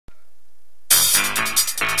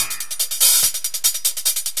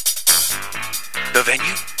The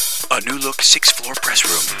venue? A new-look 6th-floor press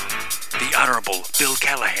room. The Honorable Bill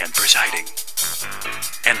Callahan presiding.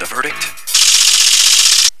 And the verdict?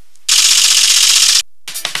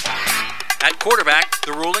 At quarterback,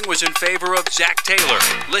 the ruling was in favor of Zach Taylor,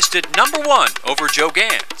 listed #1 over Joe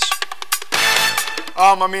Gans.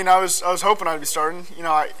 I was hoping I'd be starting.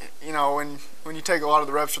 When you take a lot of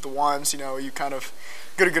the reps with the ones, you kind of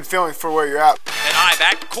get a good feeling for where you're at. At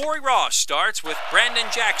I-back, Corey Ross starts with Brandon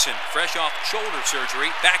Jackson, fresh off shoulder surgery,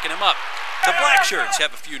 backing him up. The Black Shirts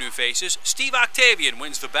have a few new faces. Steve Octavian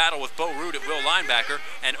wins the battle with Bo Root at will linebacker,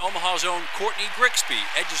 and Omaha's own Courtney Grixby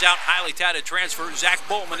edges out highly touted transfer Zach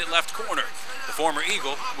Boltman at left corner. The former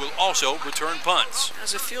Eagle will also return punts. How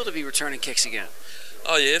does it feel to be returning kicks again?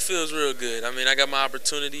 Oh yeah, it feels real good. I got my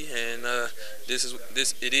opportunity, and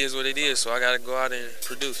it is what it is. So I got to go out and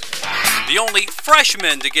produce. The only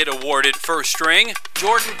freshman to get awarded first string,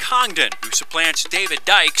 Jordan Congdon, who supplants David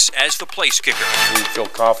Dykes as the place kicker. We feel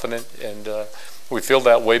confident, and we feel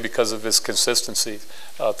that way because of his consistency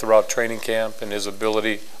throughout training camp and his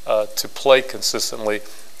ability to play consistently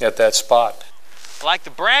at that spot. Like the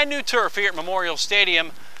brand new turf here at Memorial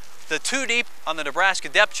Stadium, the 2 deep on the Nebraska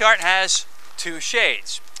depth chart has 2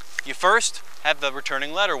 shades. You first have the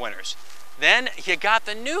returning letter winners. Then you got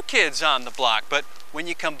the new kids on the block, but when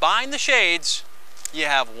you combine the shades, you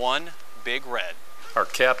have one big red. Our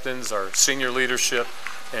captains, our senior leadership,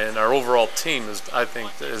 and our overall team, I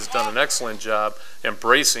think, has done an excellent job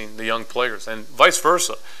embracing the young players, and vice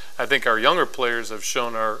versa. I think our younger players have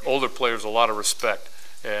shown our older players a lot of respect,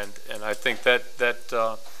 and I think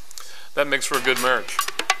that makes for a good marriage.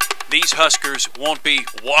 These Huskers won't be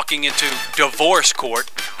walking into divorce court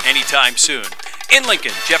anytime soon. In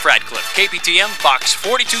Lincoln, Jeff Radcliffe, KPTM, Fox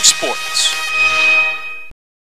 42 Sports.